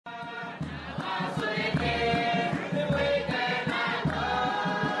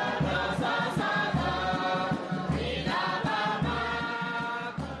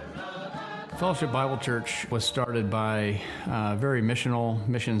Fellowship Bible Church was started by very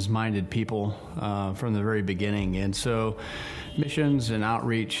missions-minded people from the very beginning. And so missions and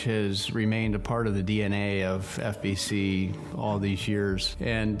outreach has remained a part of the DNA of FBC all these years.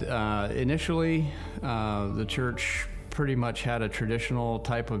 And initially, the church pretty much had a traditional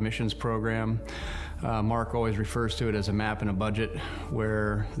type of missions program. Mark always refers to it as a map and a budget,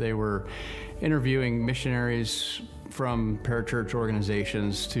 where they were interviewing missionaries from parachurch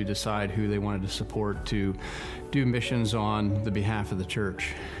organizations to decide who they wanted to support to do missions on the behalf of the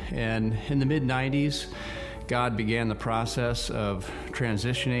church. And in the mid-90s, God began the process of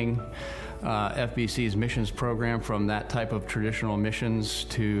transitioning FBC's missions program from that type of traditional missions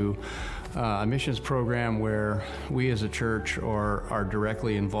to a missions program where we as a church are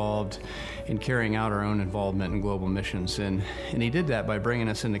directly involved in carrying out our own involvement in global missions. And he did that by bringing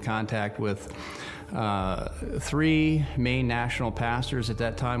us into contact with three main national pastors at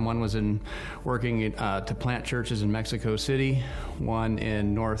that time. One was working to plant churches in Mexico City, one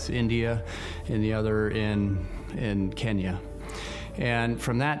in North India, and the other in Kenya. And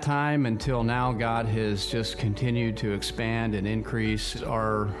from that time until now, God has just continued to expand and increase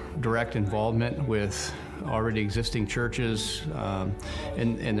our direct involvement with already existing churches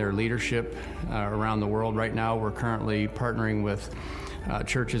and their leadership around the world. Right now, we're currently partnering with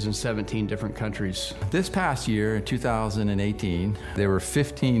churches in 17 different countries. This past year, in 2018, there were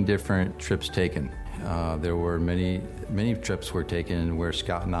 15 different trips taken. There were many trips were taken where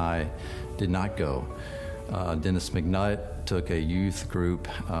Scott and I did not go. Dennis McNutt took a youth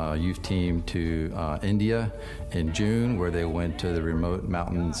team to India in June, where they went to the remote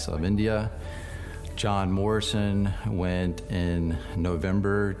mountains of India. John Morrison went in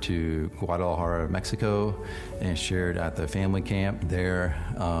November to Guadalajara, Mexico, and shared at the family camp there.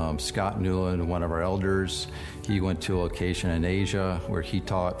 Scott Newland, one of our elders, he went to a location in Asia where he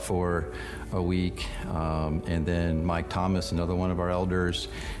taught for a week. And then Mike Thomas, another one of our elders,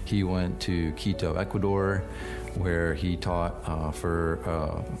 he went to Quito, Ecuador, where he taught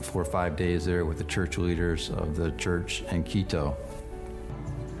for 4 or 5 days there with the church leaders of the church in Quito.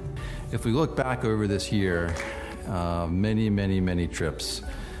 If we look back over this year, many trips,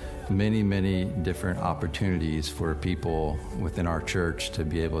 many different opportunities for people within our church to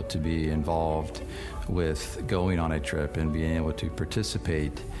be able to be involved with going on a trip and being able to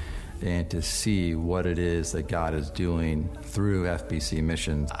participate and to see what it is that God is doing through FBC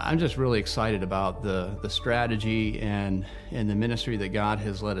Missions. I'm just really excited about the strategy and the ministry that God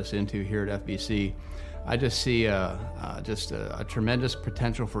has led us into here at FBC. I just see a tremendous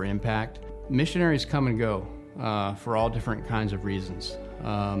potential for impact. Missionaries come and go for all different kinds of reasons.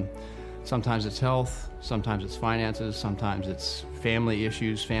 Sometimes it's health, sometimes it's finances, sometimes it's family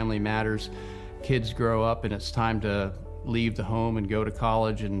issues, family matters. Kids grow up and it's time to leave the home and go to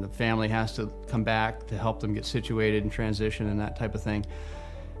college, and the family has to come back to help them get situated and transition and that type of thing.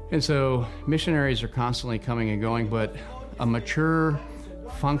 And so missionaries are constantly coming and going, but a mature,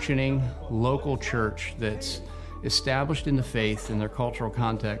 functioning local church that's established in the faith in their cultural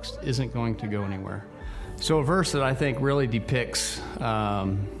context isn't going to go anywhere. So a verse that I think really depicts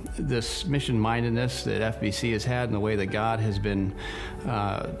this mission-mindedness that FBC has had and the way that God has been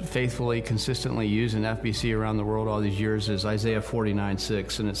faithfully, consistently using FBC around the world all these years is Isaiah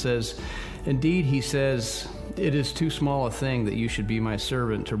 49:6. And it says, "Indeed," he says, "it is too small a thing that you should be my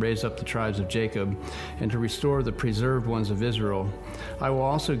servant to raise up the tribes of Jacob and to restore the preserved ones of Israel. I will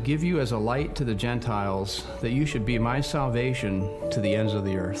also give you as a light to the Gentiles, that you should be my salvation to the ends of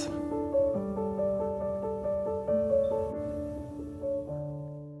the earth."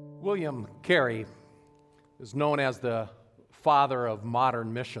 William Carey is known as the father of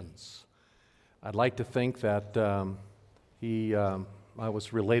modern missions. I'd like to think that I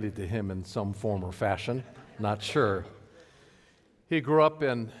was related to him in some form or fashion. Not sure. He grew up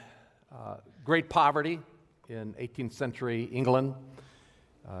in great poverty in 18th century England.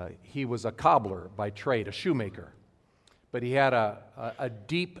 He was a cobbler by trade, a shoemaker. But he had a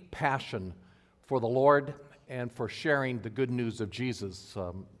deep passion for the Lord and for sharing the good news of Jesus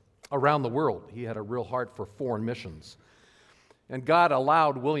around the world. He had a real heart for foreign missions. And God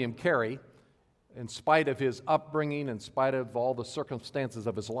allowed William Carey, in spite of his upbringing, in spite of all the circumstances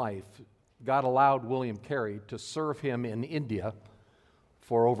of his life, God allowed William Carey to serve him in India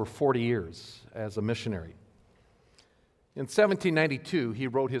for over 40 years as a missionary. In 1792, he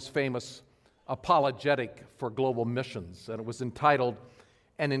wrote his famous Apologetic for Global Missions, and it was entitled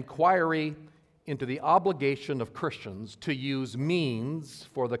An Inquiry into the Obligation of Christians to Use Means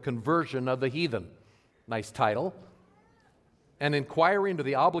for the Conversion of the Heathen. Nice title. An Inquiry into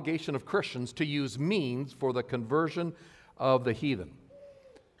the Obligation of Christians to Use Means for the Conversion of the Heathen.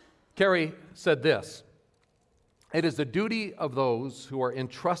 Carey said this: "It is the duty of those who are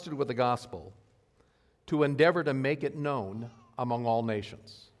entrusted with the gospel to endeavor to make it known among all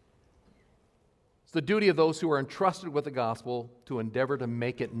nations." It's the duty of those who are entrusted with the gospel to endeavor to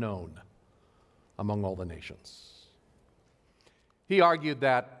make it known among all the nations. He argued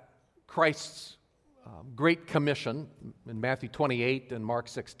that Christ's Great Commission in Matthew 28 and Mark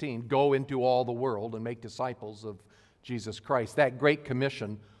 16, go into all the world and make disciples of Jesus Christ. That Great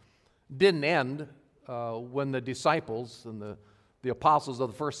Commission didn't end when the disciples and the apostles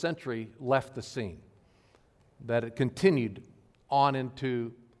of the first century left the scene. That it continued on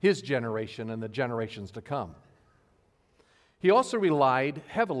into his generation and the generations to come. He also relied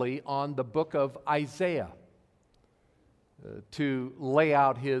heavily on the book of Isaiah to lay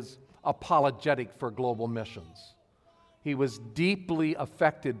out his apologetic for global missions. He was deeply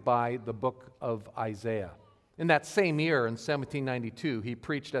affected by the book of Isaiah. In that same year, in 1792, he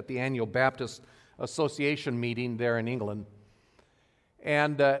preached at the annual Baptist Association meeting there in England.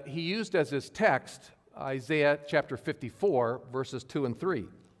 And he used as his text Isaiah chapter 54, verses 2 and 3.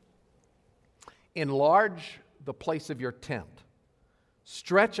 "Enlarge the place of your tent.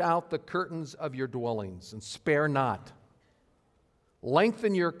 Stretch out the curtains of your dwellings, and spare not.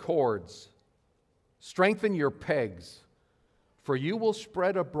 Lengthen your cords, strengthen your pegs, for you will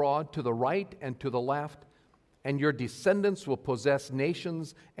spread abroad to the right and to the left, and your descendants will possess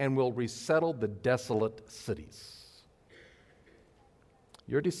nations and will resettle the desolate cities."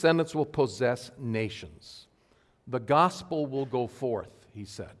 Your descendants will possess nations. The gospel will go forth, he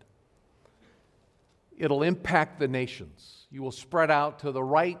said. It'll impact the nations. You will spread out to the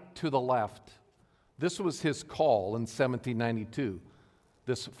right, to the left. This was his call in 1792.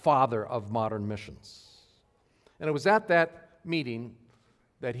 This father of modern missions. And it was at that meeting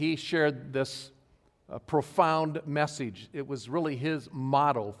that he shared this profound message. It was really his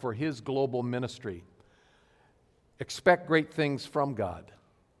motto for his global ministry. Expect great things from God.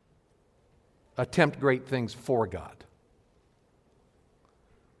 Attempt great things for God.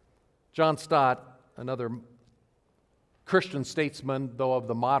 John Stott, another Christian statesman, though of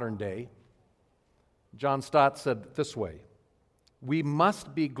the modern day, John Stott said it this way: "We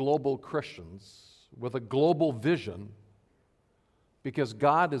must be global Christians with a global vision because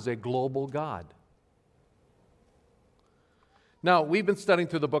God is a global God." Now, we've been studying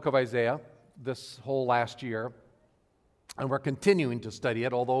through the book of Isaiah this whole last year, and we're continuing to study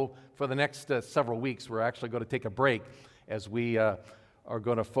it, although for the next several weeks we're actually going to take a break as we are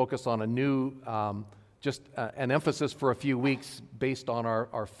going to focus on a new an emphasis for a few weeks based on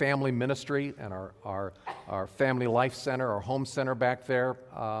our family ministry and our family life center, our home center back there,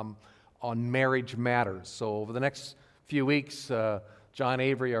 on marriage matters. So over the next few weeks, John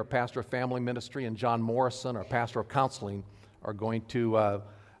Avery, our pastor of family ministry, and John Morrison, our pastor of counseling, are going to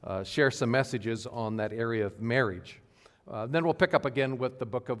share some messages on that area of marriage. Then we'll pick up again with the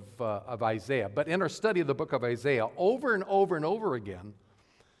book of Isaiah. But in our study of the book of Isaiah, over and over and over again,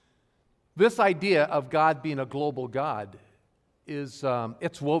 this idea of God being a global God is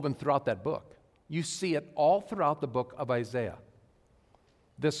it's woven throughout that book. You see it all throughout the book of Isaiah.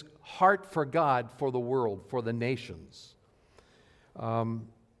 This heart for God, for the world, for the nations.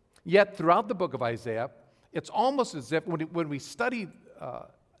 Yet throughout the book of Isaiah, it's almost as if when we study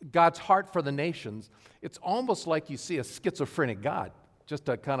God's heart for the nations, it's almost like you see a schizophrenic God, just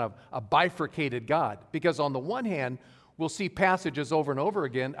a kind of a bifurcated God. Because on the one hand, we'll see passages over and over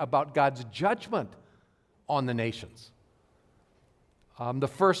again about God's judgment on the nations. The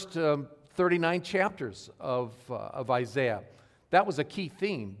first 39 chapters of Isaiah, that was a key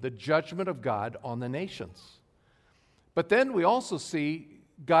theme, the judgment of God on the nations. But then we also see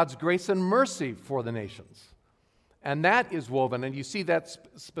God's grace and mercy for the nations. And that is woven, and you see that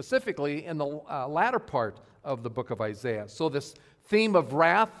specifically in the latter part of the book of Isaiah. So this theme of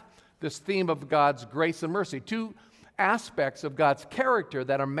wrath, this theme of God's grace and mercy, two aspects of God's character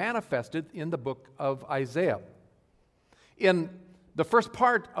that are manifested in the book of Isaiah. In the first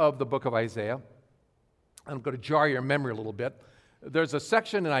part of the book of Isaiah, I'm going to jar your memory a little bit. There's a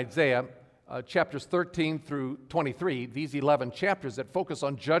section in Isaiah, chapters 13 through 23, these 11 chapters that focus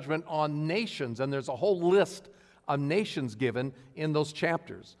on judgment on nations, and there's a whole list of nations given in those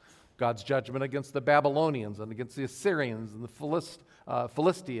chapters. God's judgment against the Babylonians and against the Assyrians and the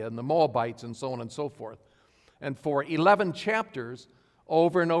Philistia and the Moabites and so on and so forth. And for 11 chapters,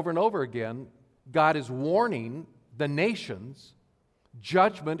 over and over and over again, God is warning the nations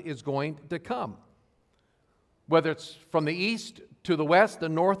judgment is going to come. Whether it's from the east to the west, the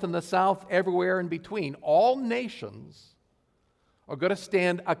north and the south, everywhere in between, all nations are going to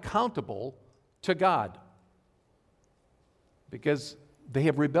stand accountable to God. Because They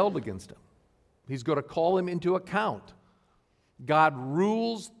have rebelled against him. He's going to call them into account. God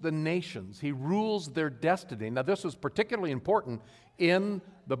rules the nations. He rules their destiny. Now, this was particularly important in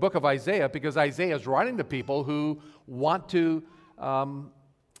the book of Isaiah because Isaiah is writing to people who want to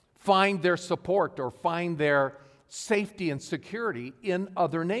find their support or find their safety and security in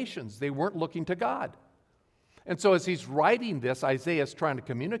other nations. They weren't looking to God. And so as he's writing this, Isaiah is trying to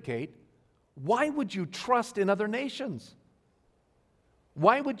communicate, why would you trust in other nations?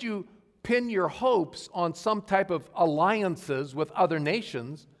 Why would you pin your hopes on some type of alliances with other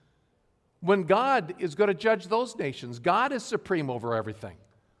nations when God is going to judge those nations? God is supreme over everything.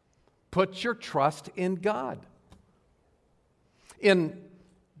 Put your trust in God. In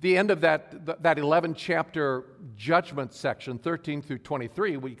the end of that 11-chapter judgment section, 13 through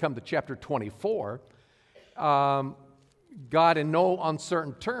 23, we come to chapter 24, God in no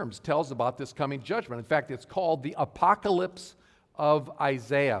uncertain terms tells about this coming judgment. In fact, it's called the Apocalypse of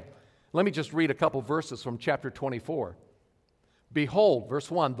Isaiah. Let me just read a couple verses from chapter 24. Behold, verse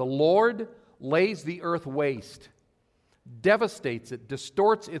 1, the Lord lays the earth waste, devastates it,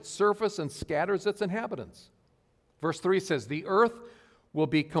 distorts its surface, and scatters its inhabitants. Verse 3 says, the earth will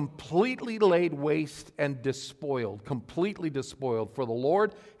be completely laid waste and despoiled, completely despoiled, for the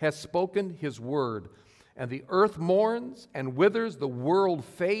Lord has spoken his word. And the earth mourns and withers, the world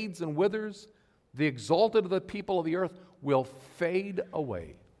fades and withers, the exalted of the people of the earth will fade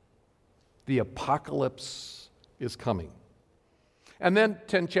away. The apocalypse is coming. And then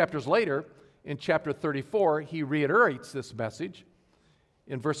 10 chapters later, in chapter 34, he reiterates this message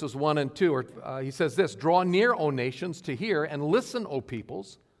in verses 1 and 2. He says this, draw near, O nations, to hear, and listen, O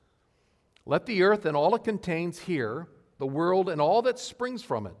peoples. Let the earth and all it contains hear, the world and all that springs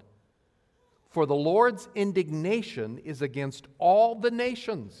from it. For the Lord's indignation is against all the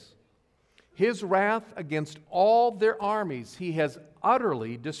nations, his wrath against all their armies. He has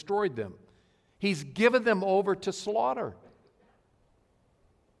utterly destroyed them. He's given them over to slaughter.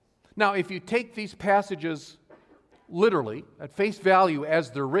 Now, if you take these passages literally, at face value as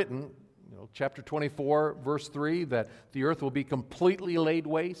they're written, chapter 24, verse 3, that the earth will be completely laid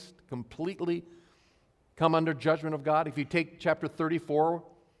waste, completely come under judgment of God. If you take chapter 34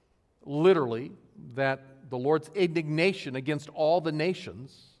 literally, that the Lord's indignation against all the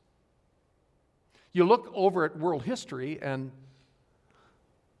nations, you look over at world history and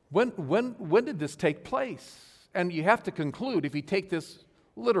when did this take place? And you have to conclude, if you take this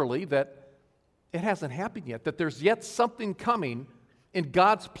literally, that it hasn't happened yet, that there's yet something coming in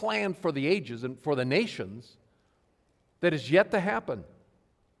God's plan for the ages and for the nations that is yet to happen.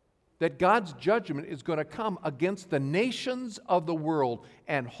 That God's judgment is going to come against the nations of the world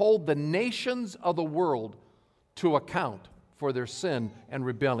and hold the nations of the world to account for their sin and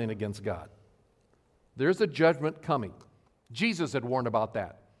rebellion against God. There's a judgment coming. Jesus had warned about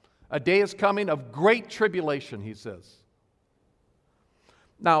that. A day is coming of great tribulation, he says.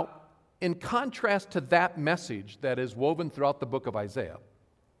 Now, in contrast to that message that is woven throughout the book of Isaiah,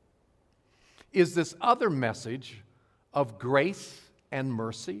 is this other message of grace and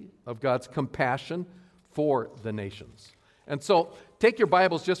mercy, of God's compassion for the nations. And so, take your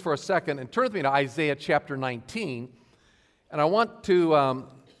Bibles just for a second and turn with me to Isaiah chapter 19. And I want to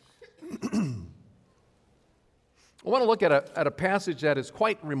look at a passage that is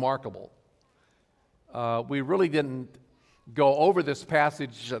quite remarkable. We really didn't go over this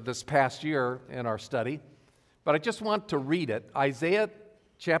passage this past year in our study, but I just want to read it. Isaiah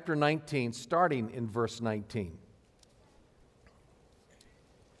chapter 19, starting in verse 19.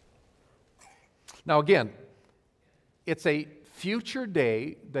 Now again, it's a future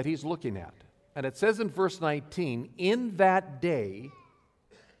day that he's looking at. And it says in verse 19, in that day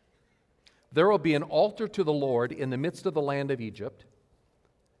there will be an altar to the Lord in the midst of the land of Egypt,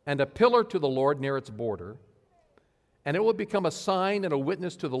 and a pillar to the Lord near its border, and it will become a sign and a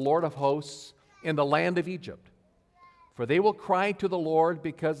witness to the Lord of hosts in the land of Egypt. For they will cry to the Lord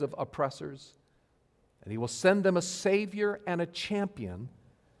because of oppressors, and he will send them a Savior and a champion,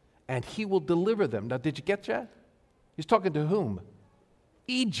 and he will deliver them. Now, did you get that? He's talking to whom?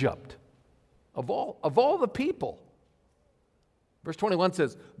 Egypt, of all the people. Verse 21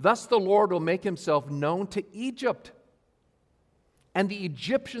 says, thus the Lord will make himself known to Egypt, and the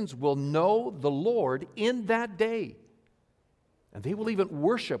Egyptians will know the Lord in that day. And they will even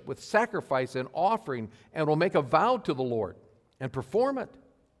worship with sacrifice and offering, and will make a vow to the Lord and perform it.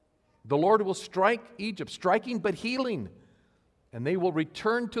 The Lord will strike Egypt, striking but healing, and they will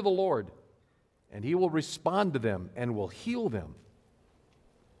return to the Lord, and he will respond to them and will heal them.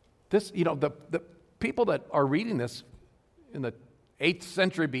 This, the people that are reading this in the 8th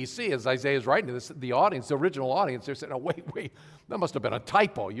century BC, as Isaiah is writing this, the audience, the original audience, they're saying, oh, wait, that must have been a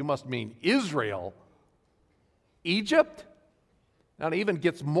typo. You must mean Israel. Egypt? Now, it even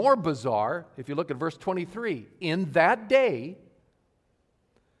gets more bizarre if you look at verse 23. In that day,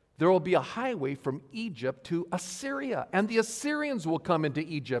 there will be a highway from Egypt to Assyria, and the Assyrians will come into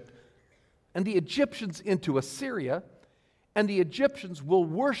Egypt, and the Egyptians into Assyria, and the Egyptians will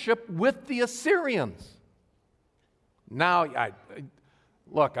worship with the Assyrians. Now,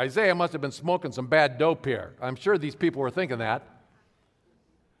 look, Isaiah must have been smoking some bad dope here. I'm sure these people were thinking that.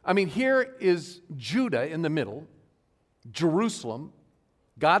 I mean, here is Judah in the middle, Jerusalem,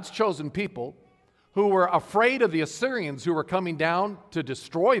 God's chosen people, who were afraid of the Assyrians who were coming down to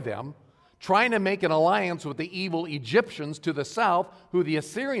destroy them, trying to make an alliance with the evil Egyptians to the south, who the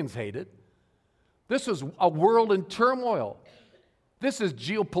Assyrians hated. This was a world in turmoil. This is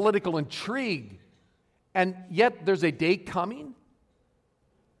geopolitical intrigue. And yet there's a day coming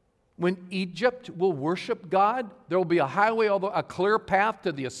when Egypt will worship God. There will be a highway, a clear path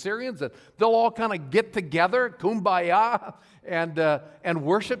to the Assyrians, that they'll all kind of get together, kumbaya, and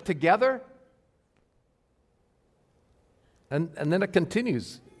worship together. And then it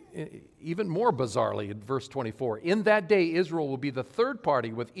continues even more bizarrely in verse 24. In that day, Israel will be the third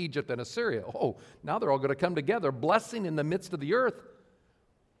party with Egypt and Assyria. Oh, now they're all going to come together, blessing in the midst of the earth,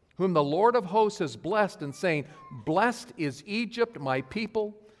 whom the Lord of hosts has blessed, and saying, blessed is Egypt, my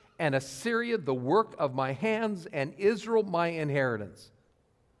people, and Assyria, the work of my hands, and Israel, my inheritance.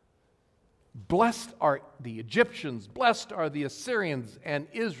 Blessed are the Egyptians, blessed are the Assyrians, and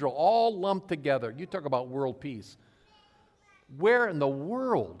Israel, all lumped together. You talk about world peace. Where in the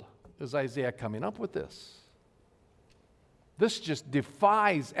world is Isaiah coming up with this? This just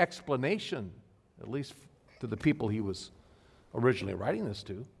defies explanation, at least to the people he was originally writing this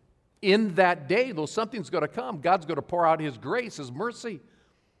to. In that day, though, something's going to come. God's going to pour out His grace, His mercy.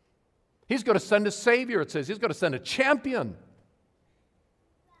 He's going to send a Savior, it says. He's going to send a champion.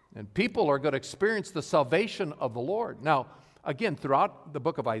 And people are going to experience the salvation of the Lord. Now, again, throughout the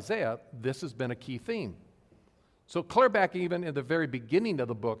book of Isaiah, this has been a key theme. So clear back even in the very beginning of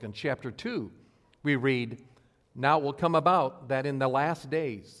the book, in chapter 2, we read, now it will come about that in the last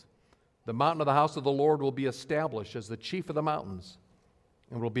days, the mountain of the house of the Lord will be established as the chief of the mountains,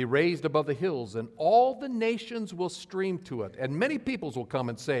 and will be raised above the hills, and all the nations will stream to it. And many peoples will come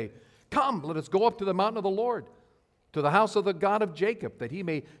and say, come, let us go up to the mountain of the Lord, to the house of the God of Jacob, that He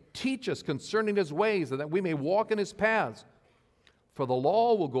may teach us concerning His ways, and that we may walk in His paths. For the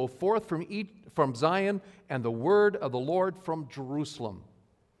law will go forth from Zion, and the word of the Lord from Jerusalem.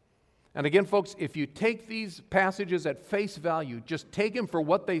 And again, folks, if you take these passages at face value, just take them for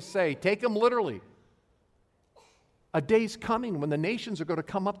what they say, take them literally. A day's coming when the nations are going to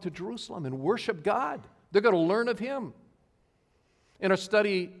come up to Jerusalem and worship God. They're going to learn of Him. In our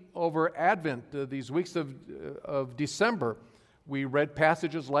study over Advent, these weeks of December, we read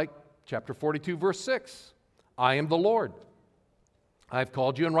passages like chapter 42, verse 6. I am the Lord. I have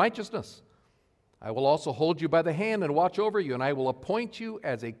called you in righteousness. I will also hold you by the hand and watch over you, and I will appoint you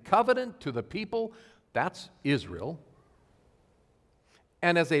as a covenant to the people, that's Israel,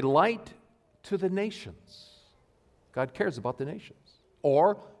 and as a light to the nations. God cares about the nations.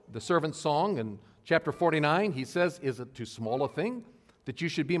 Or the servant's song in chapter 49, he says, is it too small a thing that you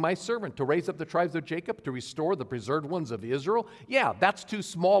should be my servant, to raise up the tribes of Jacob, to restore the preserved ones of Israel? Yeah, that's too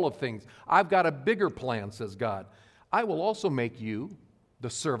small of things. I've got a bigger plan, says God. I will also make you the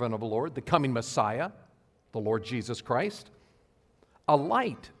servant of the Lord, the coming Messiah, the Lord Jesus Christ, a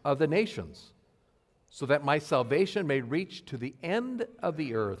light of the nations, so that my salvation may reach to the end of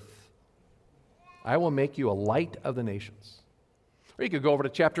the earth. I will make you a light of the nations. Or you could go over to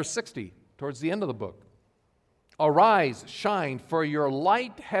chapter 60, towards the end of the book. Arise, shine, for your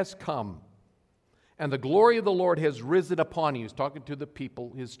light has come, and the glory of the Lord has risen upon you. He's talking to the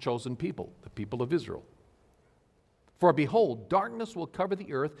people, His chosen people, the people of Israel. For behold, darkness will cover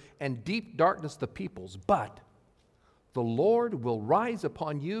the earth, and deep darkness the peoples. But the Lord will rise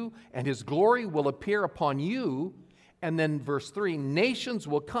upon you, and His glory will appear upon you. And then verse 3, nations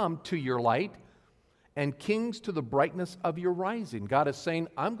will come to your light, and kings to the brightness of your rising. God is saying,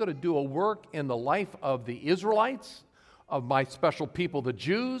 I'm going to do a work in the life of the Israelites, of my special people, the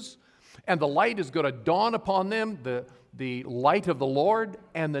Jews, and the light is going to dawn upon them, the light of the Lord,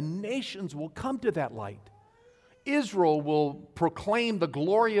 and the nations will come to that light. Israel will proclaim the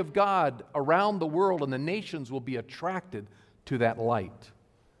glory of God around the world, and the nations will be attracted to that light.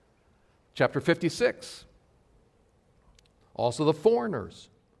 Chapter 56. Also the foreigners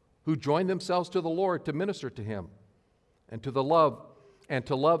who join themselves to the Lord to minister to Him and to love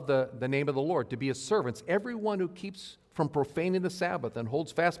the name of the Lord, to be His servants. Everyone who keeps from profaning the Sabbath and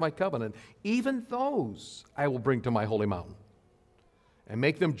holds fast my covenant, even those I will bring to my holy mountain and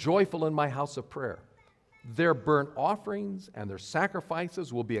make them joyful in my house of prayer. Their burnt offerings and their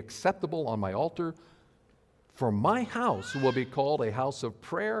sacrifices will be acceptable on my altar, for my house will be called a house of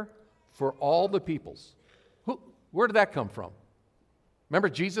prayer for all the peoples. Where did that come from? Remember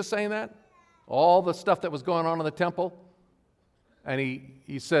Jesus saying that? All the stuff that was going on in the temple? And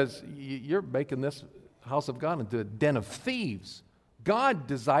he says, you're making this house of God into a den of thieves. God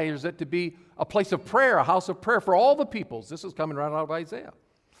desires it to be a place of prayer, a house of prayer for all the peoples. This is coming right out of Isaiah.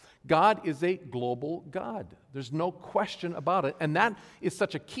 God is a global God. There's no question about it. And that is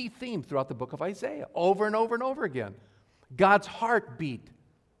such a key theme throughout the book of Isaiah, over and over and over again. God's heartbeat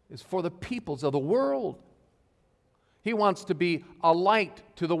is for the peoples of the world. He wants to be a light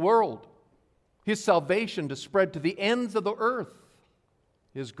to the world, His salvation to spread to the ends of the earth,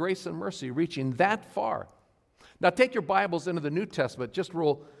 His grace and mercy reaching that far. Now take your Bibles into the New Testament, just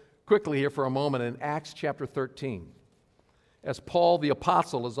real quickly here for a moment, in Acts chapter 13. As Paul the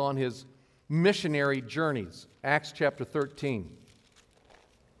Apostle is on his missionary journeys, Acts chapter 13.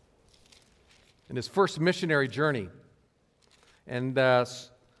 In his first missionary journey, and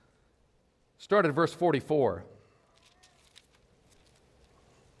start at verse 44.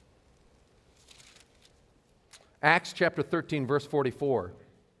 Acts chapter 13, verse 44.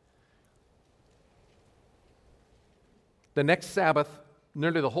 The next Sabbath,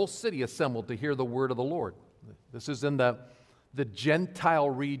 nearly the whole city assembled to hear the word of the Lord. This is in the Gentile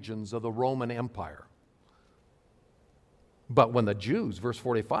regions of the Roman Empire. But when the Jews, verse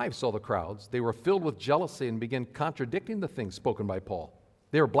 45, saw the crowds, they were filled with jealousy and began contradicting the things spoken by Paul.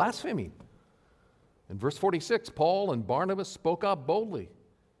 They were blaspheming. In verse 46, Paul and Barnabas spoke out boldly.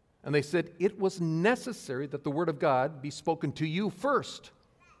 And they said, it was necessary that the word of God be spoken to you first.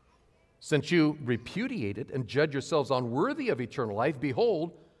 Since you repudiate it and judge yourselves unworthy of eternal life,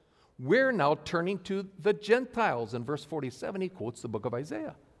 behold, we're now turning to the Gentiles. In verse 47, he quotes the book of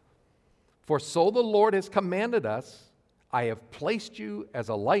Isaiah. For so the Lord has commanded us, I have placed you as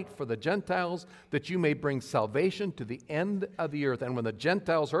a light for the Gentiles, that you may bring salvation to the end of the earth. And when the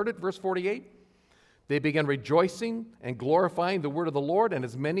Gentiles heard it, verse 48, they began rejoicing and glorifying the word of the Lord, and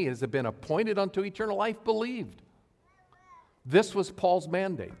as many as have been appointed unto eternal life believed. This was Paul's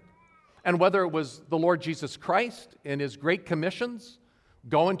mandate. And whether it was the Lord Jesus Christ in his great commissions,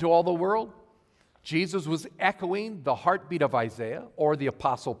 go into all the world, Jesus was echoing the heartbeat of Isaiah, or the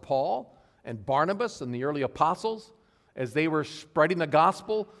Apostle Paul and Barnabas and the early apostles, as they were spreading the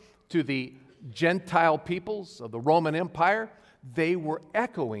gospel to the Gentile peoples of the Roman Empire, they were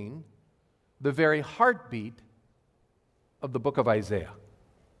echoing the very heartbeat of the book of Isaiah.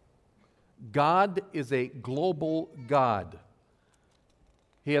 God is a global God.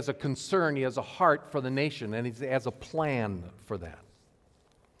 He has a concern, He has a heart for the nation, and He has a plan for that.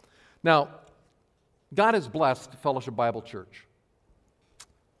 Now, God has blessed Fellowship Bible Church.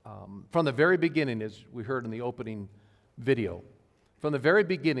 From the very beginning, as we heard in the opening video, from the very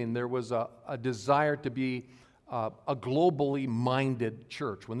beginning there was a desire to be a globally minded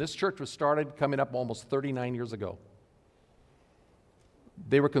church. When this church was started, coming up almost 39 years ago,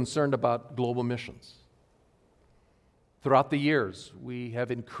 they were concerned about global missions. Throughout the years, we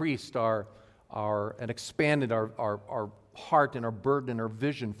have increased and expanded our heart and our burden and our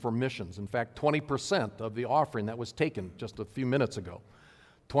vision for missions. In fact, 20% of the offering that was taken just a few minutes ago,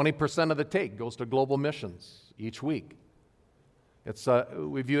 20% of the take goes to global missions each week.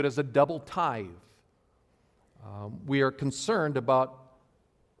 We view it as a double tithe. We are concerned about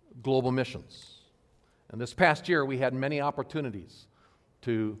global missions. And this past year, we had many opportunities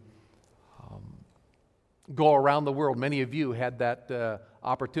to go around the world. Many of you had that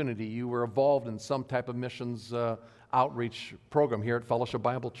opportunity. You were involved in some type of missions outreach program here at Fellowship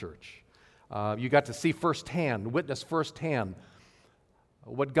Bible Church. You got to see firsthand, witness firsthand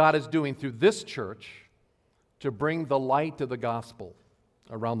what God is doing through this church to bring the light of the gospel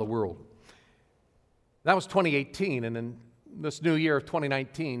around the world. That was 2018, and in this new year of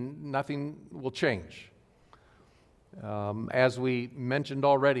 2019, nothing will change. As we mentioned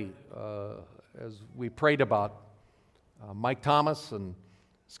already, as we prayed about, Mike Thomas and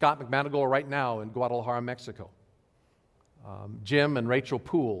Scott McManigal are right now in Guadalajara, Mexico. Jim and Rachel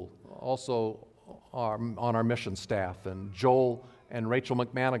Poole also are on our mission staff, and Joel and Rachel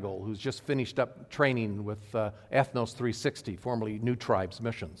McManigal, who's just finished up training with Ethnos 360, formerly New Tribes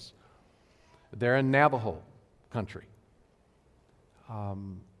Missions. They're in Navajo country.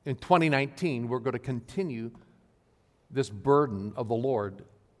 In 2019, we're going to continue this burden of the Lord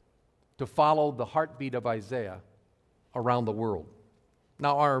to follow the heartbeat of Isaiah around the world.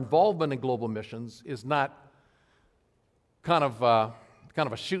 Now, our involvement in global missions is not kind of a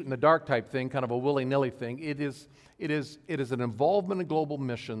shoot in the dark type thing, kind of a willy-nilly thing. It is an involvement in global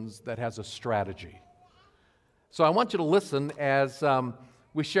missions that has a strategy. So I want you to listen as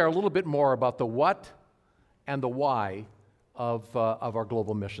we share a little bit more about the what and the why of our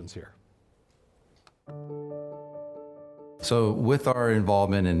global missions here. So with our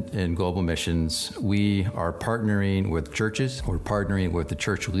involvement in global missions, we are partnering with churches. We're partnering with the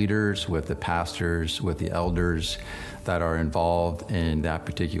church leaders, with the pastors, with the elders that are involved in that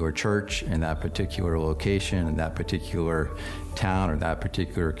particular church, in that particular location, in that particular town, or that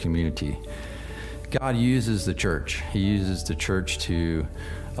particular community. God uses the church. He uses the church to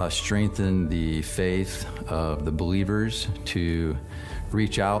strengthen the faith of the believers, to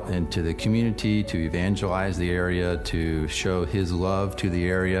reach out into the community, to evangelize the area, to show His love to the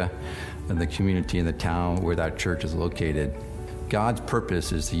area and the community and the town where that church is located. God's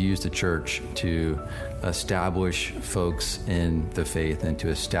purpose is to use the church to establish folks in the faith and to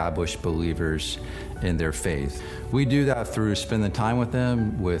establish believers in their faith. We do that through spending time with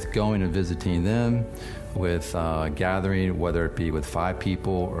them, with going and visiting them, with gathering, whether it be with 5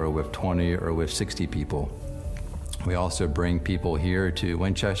 people or with 20 or with 60 people. We also bring people here to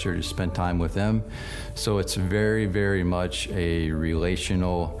Winchester to spend time with them. So it's very, very much a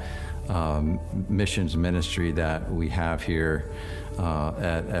relational missions ministry that we have here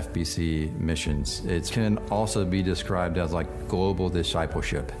at FBC Missions. It can also be described as like global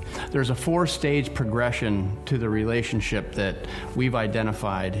discipleship. There's a 4-stage progression to the relationship that we've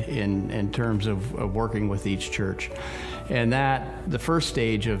identified in terms of working with each church. And the first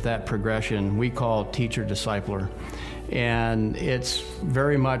stage of that progression we call teacher-discipler. And it's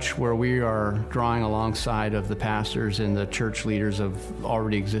very much where we are drawing alongside of the pastors and the church leaders of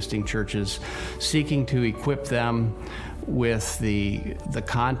already existing churches, seeking to equip them with the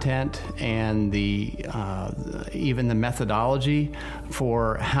content and even the methodology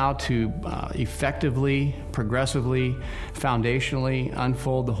for how to effectively, progressively, foundationally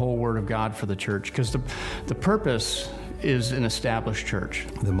unfold the whole Word of God for the church. Because the purpose is an established church.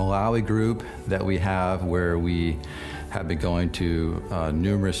 The Malawi group that we have, where we have been going to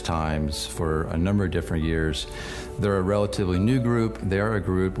numerous times for a number of different years, they're a relatively new group. They're a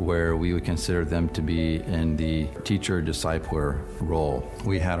group where we would consider them to be in the teacher-discipler role.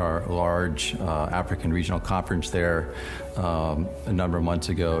 We had our large African regional conference there a number of months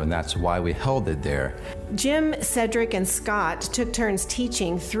ago, and that's why we held it there. Jim, Cedric, and Scott took turns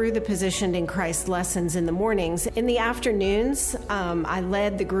teaching through the Positioned in Christ lessons in the mornings. In the afternoons, I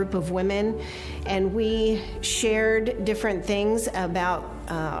led the group of women, and we shared different things about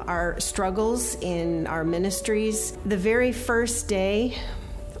our struggles in our ministries. The very first day,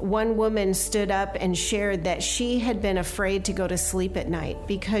 one woman stood up and shared that she had been afraid to go to sleep at night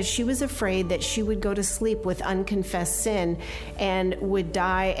because she was afraid that she would go to sleep with unconfessed sin and would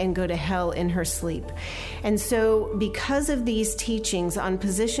die and go to hell in her sleep. And so because of these teachings on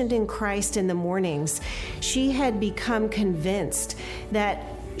Positioned in Christ in the mornings, she had become convinced that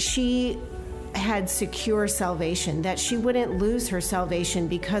she had secure salvation, that she wouldn't lose her salvation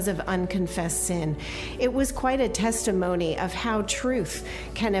because of unconfessed sin. It was quite a testimony of how truth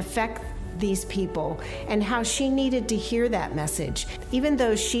can affect these people and how she needed to hear that message. Even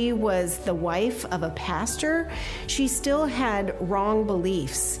though she was the wife of a pastor, she still had wrong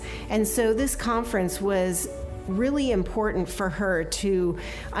beliefs. And so this conference was really important for her to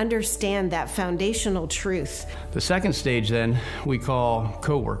understand that foundational truth. The second stage then we call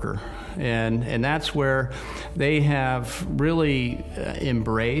co-worker. And that's where they have really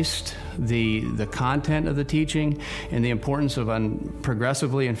embraced the content of the teaching and the importance of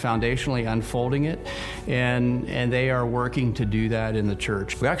progressively and foundationally unfolding it, and they are working to do that in the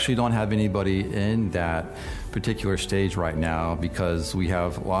church. We actually don't have anybody in that particular stage right now because we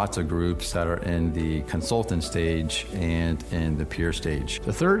have lots of groups that are in the consultant stage and in the peer stage.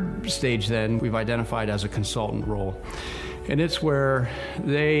 The third stage then we've identified as a consultant role. And it's where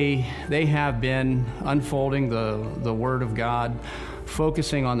they have been unfolding the Word of God,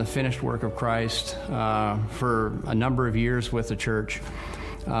 focusing on the finished work of Christ for a number of years with the church.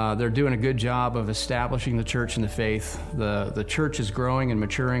 They're doing a good job of establishing the church in the faith. The church is growing and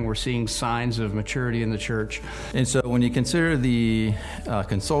maturing. We're seeing signs of maturity in the church. And so when you consider the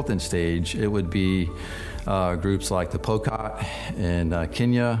consultant stage, it would be groups like the POCOT in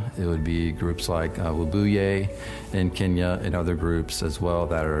Kenya. It would be groups like Webuye in Kenya and other groups as well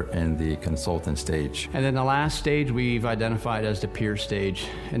that are in the consultant stage. And then the last stage we've identified as the peer stage.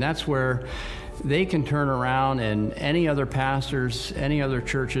 And that's where they can turn around and any other pastors, any other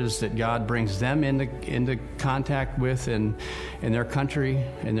churches that God brings them into contact with in their country,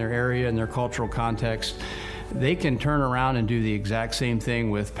 in their area, in their cultural context, they can turn around and do the exact same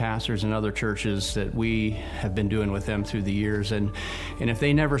thing with pastors and other churches that we have been doing with them through the years. And if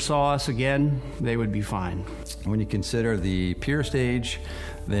they never saw us again, they would be fine. When you consider the purest age,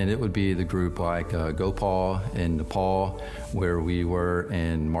 then it would be the group like Gopal in Nepal, where we were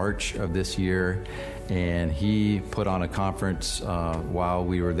in March of this year, and he put on a conference while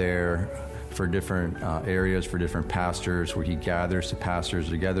we were there for different areas, for different pastors, where he gathers the pastors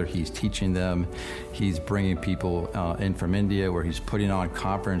together. He's teaching them. He's bringing people in from India, where he's putting on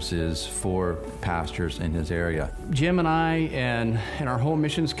conferences for pastors in his area. Jim and I and our whole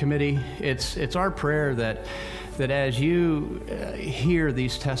missions committee, it's our prayer that as you hear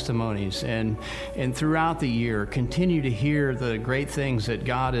these testimonies and throughout the year continue to hear the great things that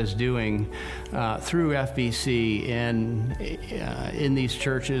God is doing through FBC and in these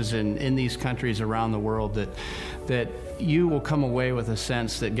churches and in these countries around the world, that you will come away with a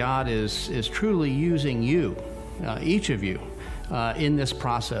sense that God is truly using you, each of you, in this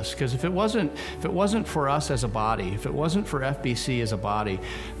process. Because if it wasn't for us as a body, if it wasn't for FBC as a body,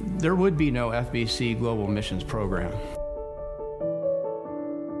 there would be no FBC Global Missions Program.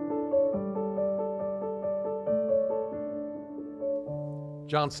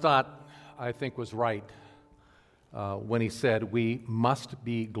 John Stott, I think, was right when he said we must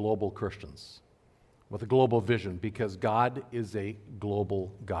be global Christians with a global vision, because God is a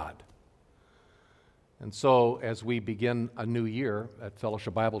global God. And so as we begin a new year at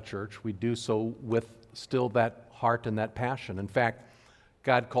Fellowship Bible Church, we do so with still that heart and that passion. In fact,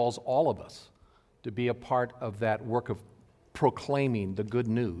 God calls all of us to be a part of that work of proclaiming the good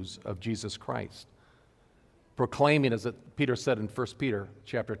news of Jesus Christ. Proclaiming, as Peter said in 1 Peter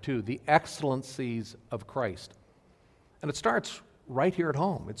chapter 2, the excellencies of Christ. And it starts right here at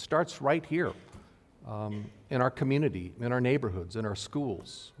home. It starts right here in our community, in our neighborhoods, in our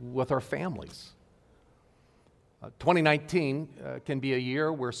schools, with our families. 2019 can be a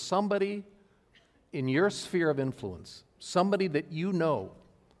year where somebody in your sphere of influence, somebody that you know,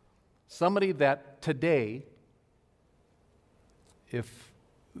 somebody that today, if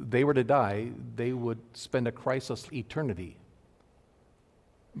they were to die, they would spend a Christless eternity.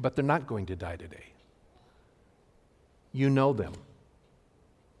 But they're not going to die today. You know them.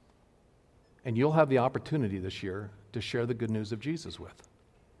 And you'll have the opportunity this year to share the good news of Jesus with.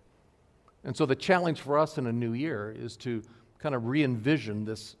 And so the challenge for us in a new year is to kind of re-envision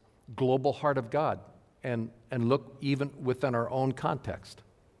this global heart of God and look even within our own context.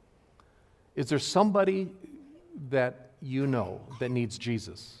 Is there somebody that you know that needs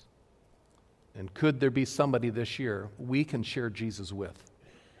Jesus? And could there be somebody this year we can share Jesus with?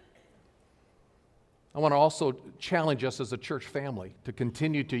 I want to also challenge us as a church family to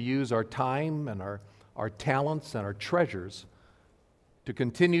continue to use our time and our talents and our treasures to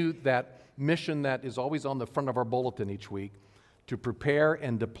continue that mission that is always on the front of our bulletin each week, to prepare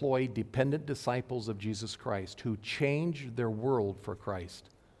and deploy dependent disciples of Jesus Christ who change their world for Christ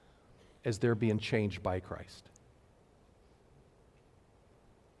as they're being changed by Christ.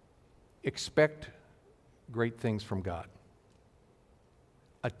 Expect great things from God.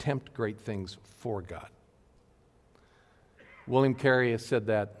 Attempt great things for God. William Carey has said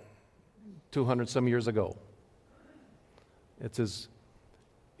that 200 some years ago. It's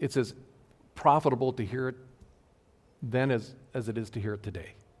as profitable to hear it then as it is to hear it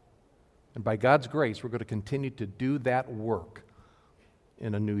today. And by God's grace, we're going to continue to do that work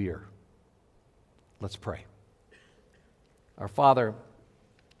in a new year. Let's pray. Our Father,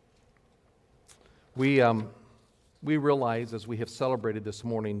 we realize as we have celebrated this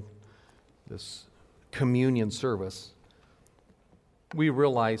morning, this communion service, we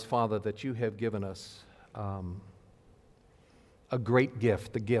realize, Father, that you have given us a great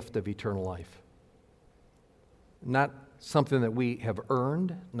gift, the gift of eternal life. Not something that we have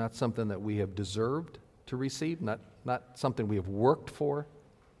earned, not something that we have deserved to receive, not something we have worked for,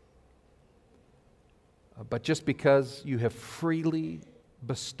 but just because you have freely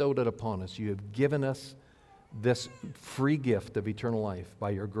bestowed it upon us. You have given us this free gift of eternal life by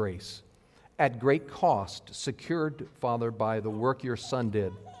your grace, at great cost, secured, Father, by the work your Son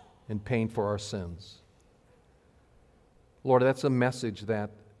did in paying for our sins. Lord, that's a message that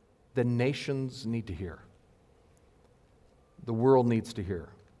the nations need to hear. The world needs to hear.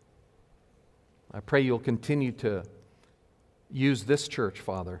 I pray you'll continue to use this church,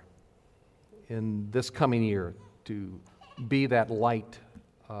 Father, in this coming year to be that light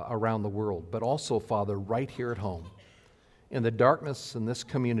around the world, but also, Father, right here at home, in the darkness in this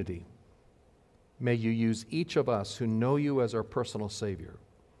community, may you use each of us who know you as our personal Savior,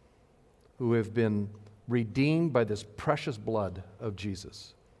 who have been redeemed by this precious blood of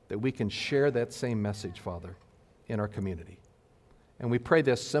Jesus, that we can share that same message, Father, in our community. And we pray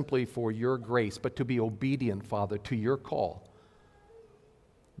this simply for your grace, but to be obedient, Father, to your call,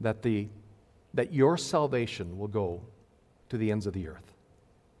 that your salvation will go to the ends of the earth.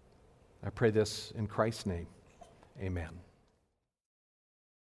 I pray this in Christ's name. Amen.